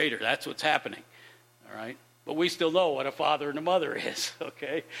than the Creator. That's what's happening, all right? But we still know what a father and a mother is,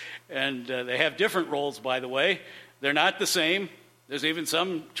 okay? And they have different roles, by the way. They're not the same. There's even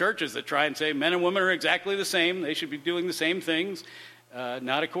some churches that try and say men and women are exactly the same. They should be doing the same things.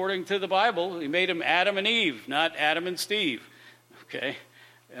 Not according to the Bible. He made them Adam and Eve, not Adam and Steve, okay?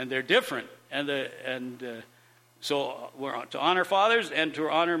 And they're different. So we're to honor fathers and to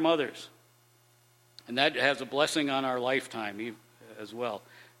honor mothers. And that has a blessing on our lifetime as well.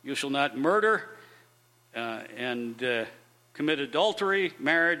 You shall not murder and commit adultery.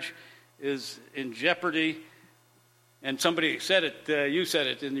 Marriage is in jeopardy. And somebody said it, you said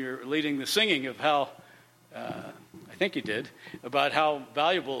it in your leading the singing of how, I think you did, about how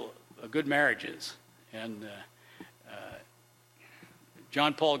valuable a good marriage is. And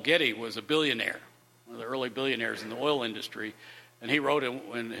John Paul Getty was a billionaire, one of the early billionaires in the oil industry, and he wrote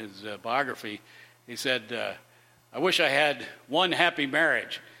in his biography, he said, I wish I had one happy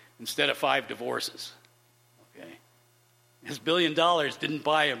marriage instead of 5 divorces. Okay, his $1 billion didn't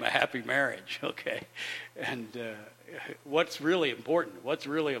buy him a happy marriage, okay? And what's really important, what's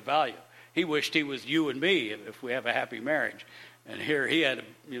really of value? He wished he was you and me if we have a happy marriage. And here he had,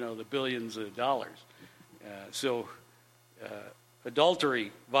 the billions of dollars.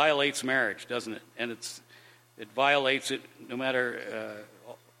 Adultery violates marriage, doesn't it? And it violates it no matter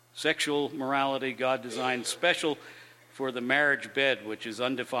sexual morality. God designed special for the marriage bed, which is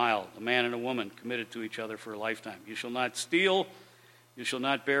undefiled, a man and a woman committed to each other for a lifetime. You shall not steal. You shall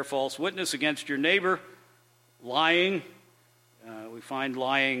not bear false witness against your neighbor. Lying. We find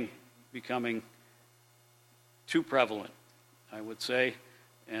lying becoming too prevalent, I would say.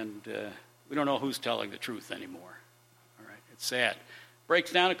 And we don't know who's telling the truth anymore. It's sad.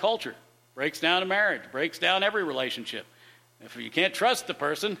 Breaks down a culture, breaks down a marriage, breaks down every relationship. If you can't trust the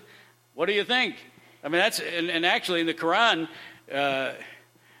person, what do you think? I mean, and actually in the Quran,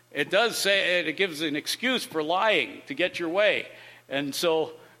 it does say, it gives an excuse for lying to get your way. And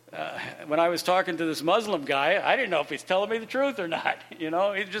so when I was talking to this Muslim guy, I didn't know if he's telling me the truth or not.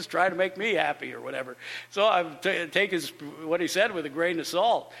 He's just trying to make me happy or whatever. So I take what he said with a grain of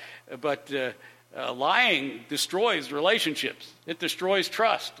salt. But lying destroys relationships. It destroys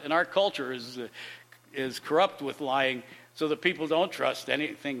trust, and our culture is corrupt with lying, so that people don't trust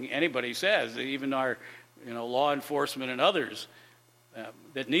anything anybody says. Even our, law enforcement and others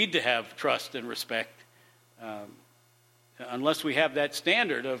that need to have trust and respect. Unless we have that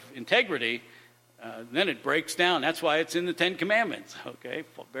standard of integrity, then it breaks down. That's why it's in the 10 Commandments. Okay,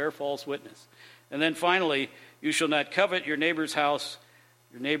 bear false witness, and then finally, you shall not covet your neighbor's house,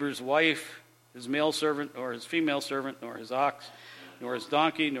 your neighbor's wife, his male servant, or his female servant, nor his ox, nor his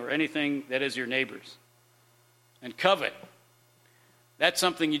donkey, nor anything that is your neighbor's. And covet, that's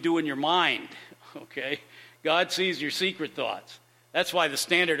something you do in your mind, okay? God sees your secret thoughts. That's why the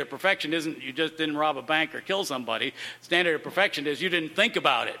standard of perfection isn't you just didn't rob a bank or kill somebody. Standard of perfection is you didn't think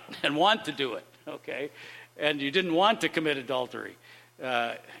about it and want to do it, okay? And you didn't want to commit adultery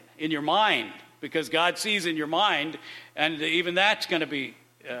in your mind, because God sees in your mind, and even that's going to be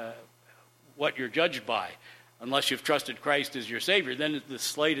what you're judged by, unless you've trusted Christ as your Savior. Then the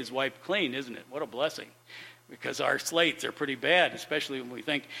slate is wiped clean, isn't it? What a blessing. Because our slates are pretty bad, especially when we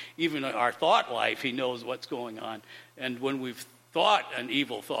think even our thought life, he knows what's going on. And when we've thought an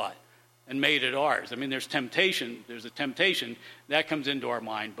evil thought and made it ours. I mean, there's a temptation that comes into our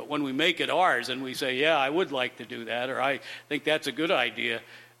mind. But when we make it ours and we say, yeah, I would like to do that, or I think that's a good idea,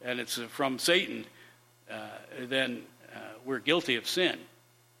 and it's from Satan, then we're guilty of sin.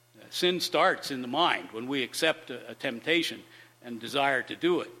 Sin starts in the mind when we accept a temptation and desire to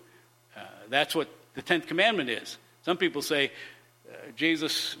do it. That's what the 10th commandment is. Some people say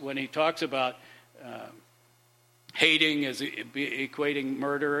Jesus, when he talks about hating as equating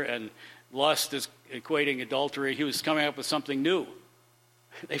murder and lust is equating adultery. He was coming up with something new.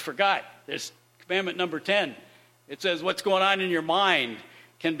 They forgot. There's commandment number 10. It says what's going on in your mind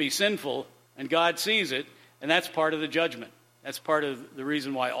can be sinful, and God sees it, and that's part of the judgment. That's part of the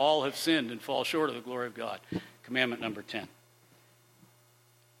reason why all have sinned and fall short of the glory of God. Commandment number 10.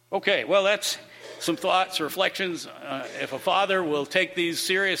 Okay, well, that's some thoughts, reflections. If a father will take these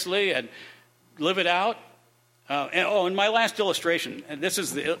seriously and live it out. And my last illustration, and this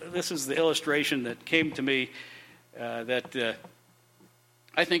is the illustration that came to me that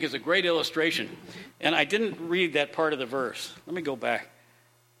I think is a great illustration. And I didn't read that part of the verse. Let me go back.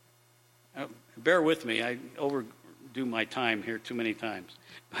 Bear with me. I overdo my time here too many times.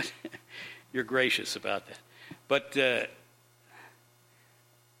 But you're gracious about that. But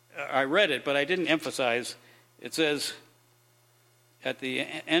I read it, but I didn't emphasize. It says at the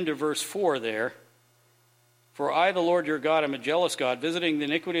end of verse 4 there, "For I, the Lord your God, am a jealous God, visiting the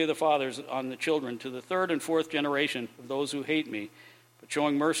iniquity of the fathers on the children to the third and fourth generation of those who hate me, but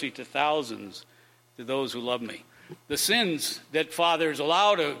showing mercy to thousands to those who love me." The sins that fathers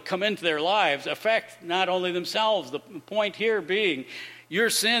allow to come into their lives affect not only themselves. The point here being, your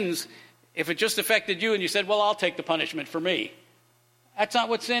sins, if it just affected you and you said, well, I'll take the punishment for me. That's not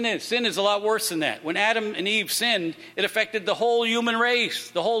what sin is. Sin is a lot worse than that. When Adam and Eve sinned, it affected the whole human race.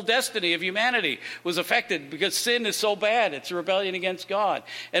 The whole destiny of humanity was affected because sin is so bad. It's a rebellion against God.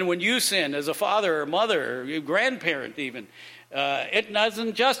 And when you sin as a father or mother or grandparent even, it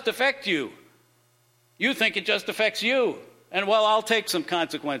doesn't just affect you. You think it just affects you. And well, I'll take some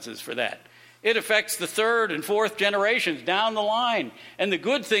consequences for that. It affects the third and fourth generations down the line. And the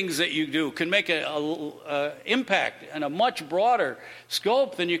good things that you do can make an impact and a much broader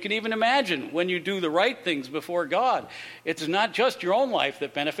scope than you can even imagine when you do the right things before God. It's not just your own life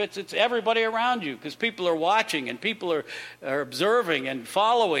that benefits, it's everybody around you, because people are watching and people are observing and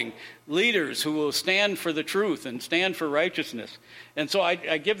following leaders who will stand for the truth and stand for righteousness. And so I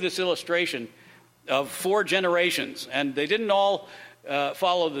give this illustration of 4 generations, and they didn't all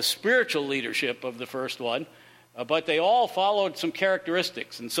follow the spiritual leadership of the first one, but they all followed some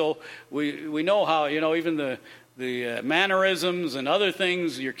characteristics. And so we know how, even the mannerisms and other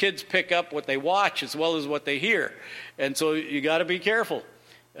things, your kids pick up what they watch as well as what they hear. And so you got to be careful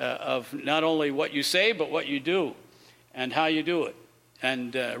of not only what you say, but what you do and how you do it.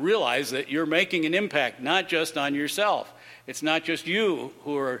 And realize that you're making an impact, not just on yourself. It's not just you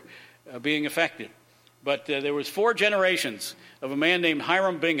who are being affected. But there was 4 generations of a man named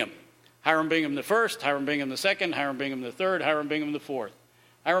Hiram Bingham. Hiram Bingham the first, Hiram Bingham the second, Hiram Bingham the third, Hiram Bingham the fourth.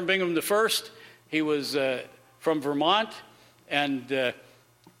 Hiram Bingham the first, he was from Vermont, and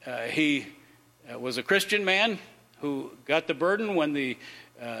he was a Christian man who got the burden when the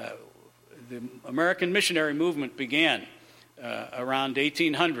American missionary movement began around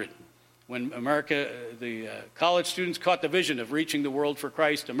 1800. When the college students caught the vision of reaching the world for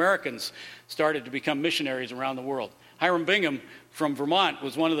Christ, Americans started to become missionaries around the world. Hiram Bingham from Vermont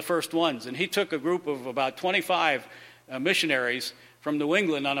was one of the first ones, and he took a group of about 25 missionaries from New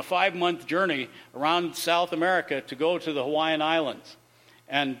England on a 5-month journey around South America to go to the Hawaiian Islands.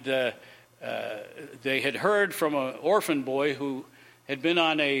 And they had heard from an orphan boy who had been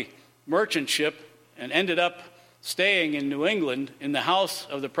on a merchant ship and ended up staying in New England in the house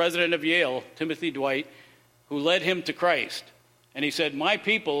of the president of Yale, Timothy Dwight, who led him to Christ. And he said, my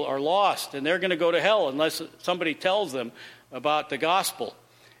people are lost, and they're going to go to hell unless somebody tells them about the gospel.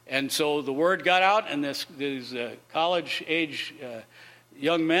 And so the word got out, and these college-age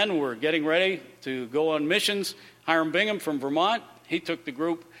young men were getting ready to go on missions. Hiram Bingham from Vermont, he took the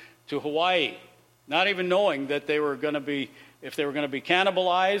group to Hawaii, not even knowing that they were going to be, if they were going to be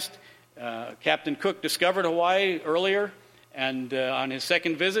cannibalized. Captain Cook discovered Hawaii earlier, and on his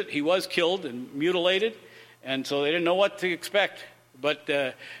second visit, he was killed and mutilated, and so they didn't know what to expect. But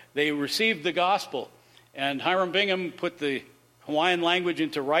they received the gospel, and Hiram Bingham put the Hawaiian language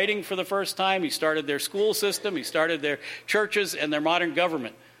into writing for the first time. He started their school system, he started their churches and their modern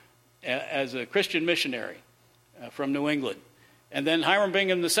government as a Christian missionary from New England. And then Hiram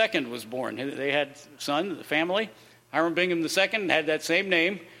Bingham II was born. They had a son, the family. Hiram Bingham II had that same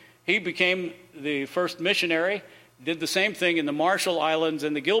name. He became the first missionary, did the same thing in the Marshall Islands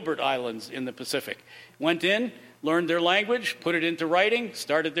and the Gilbert Islands in the Pacific. Went in, learned their language, put it into writing,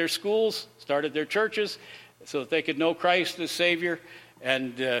 started their schools, started their churches, so that they could know Christ as Savior.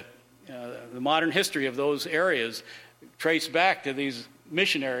 And the modern history of those areas traced back to these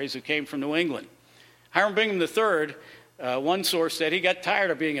missionaries who came from New England. Hiram Bingham III, one source said he got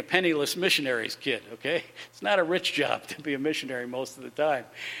tired of being a penniless missionary's kid, okay? It's not a rich job to be a missionary most of the time.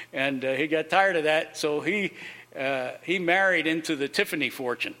 And he got tired of that, so he married into the Tiffany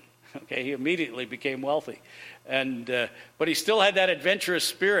fortune. Okay, he immediately became wealthy. But he still had that adventurous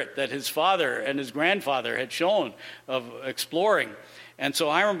spirit that his father and his grandfather had shown of exploring. And so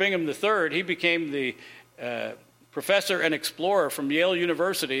Hiram Bingham III, he became the professor and explorer from Yale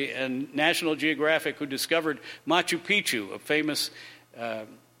University and National Geographic who discovered Machu Picchu, a famous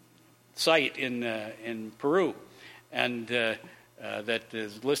site in Peru, and that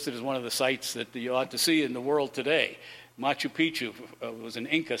is listed as one of the sites that you ought to see in the world today. Machu Picchu was an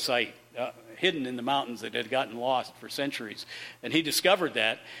Inca site hidden in the mountains that had gotten lost for centuries. And he discovered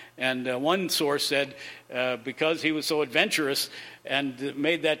that. And one source said because he was so adventurous and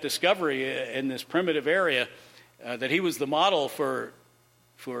made that discovery in this primitive area, that he was the model for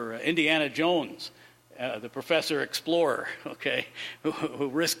Indiana Jones, the professor explorer, okay, who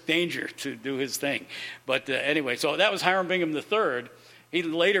risked danger to do his thing. But anyway, so that was Hiram Bingham III. He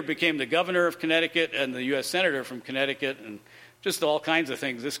later became the governor of Connecticut and the U.S. senator from Connecticut, and just all kinds of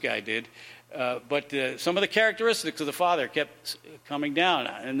things this guy did. But some of the characteristics of the father kept coming down.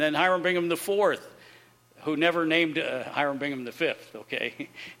 And then Hiram Bingham IV, who never named Hiram Bingham V, okay?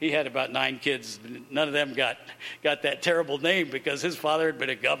 He had about 9 kids. None of them got that terrible name because his father had been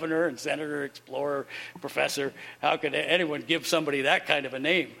a governor and senator, explorer, professor. How could anyone give somebody that kind of a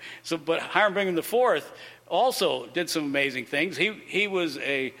name? But Hiram Bingham IV also did some amazing things. He was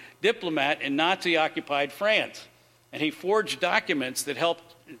a diplomat in Nazi-occupied France, and he forged documents that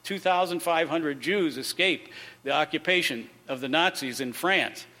helped 2,500 Jews escape the occupation of the Nazis in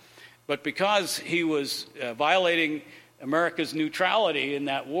France. But because he was violating America's neutrality in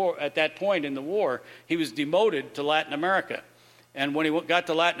that war, at that point in the war, he was demoted to Latin America. And when he got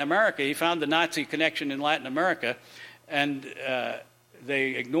to Latin America, he found the Nazi connection in Latin America, and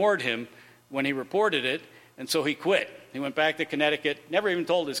they ignored him when he reported it, and so he quit. He went back to Connecticut, never even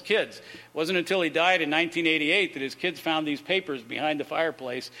told his kids. It wasn't until he died in 1988 that his kids found these papers behind the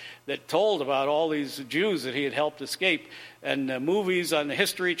fireplace that told about all these Jews that he had helped escape. And movies on the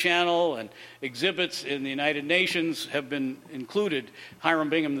History Channel and exhibits in the United Nations have been included Hiram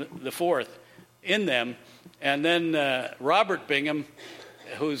Bingham IV in them. And then Robert Bingham,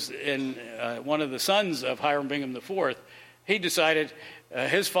 who's one of the sons of Hiram Bingham IV, he decided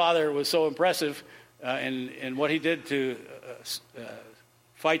his father was so impressive in what he did to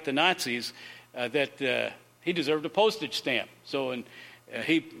fight the Nazis that he deserved a postage stamp. So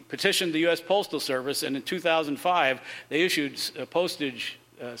he petitioned the U.S. Postal Service, and in 2005 they issued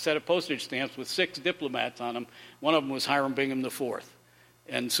a set of postage stamps with 6 diplomats on them. One of them was Hiram Bingham IV.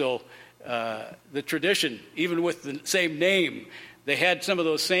 And so the tradition, even with the same name, they had some of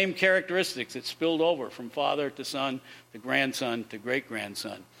those same characteristics that spilled over from father to son to grandson to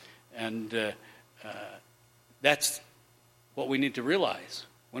great-grandson. And that's what we need to realize.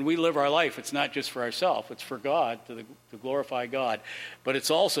 When we live our life, it's not just for ourselves, it's for God, to glorify God, but it's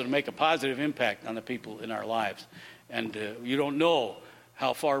also to make a positive impact on the people in our lives. And you don't know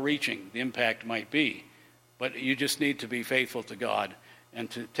how far-reaching the impact might be, but you just need to be faithful to God and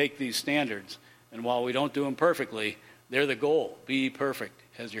to take these standards. And while we don't do them perfectly, they're the goal. Be ye perfect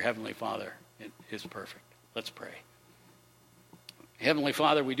as your Heavenly Father is perfect. Let's pray. Heavenly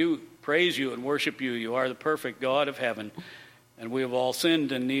Father, we do praise you and worship you. You are the perfect God of heaven, and we have all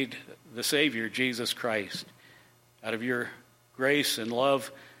sinned and need the Savior, Jesus Christ. Out of your grace and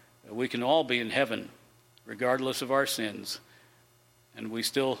love, we can all be in heaven, regardless of our sins. And we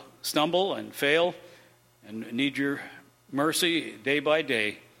still stumble and fail and need your mercy day by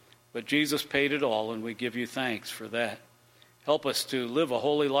day, but Jesus paid it all, and we give you thanks for that. Help us to live a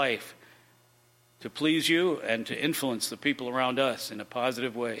holy life, to please you and to influence the people around us in a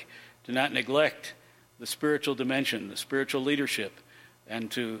positive way, to not neglect the spiritual dimension, the spiritual leadership,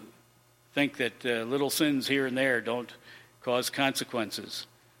 and to think that little sins here and there don't cause consequences.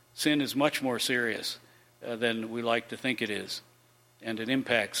 Sin is much more serious than we like to think it is, and it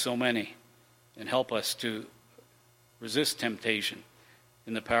impacts so many. And help us to resist temptation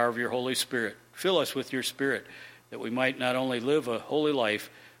in the power of your Holy Spirit. Fill us with your Spirit, that we might not only live a holy life,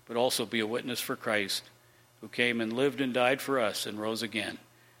 but also be a witness for Christ, who came and lived and died for us and rose again,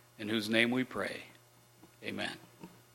 in whose name we pray. Amen.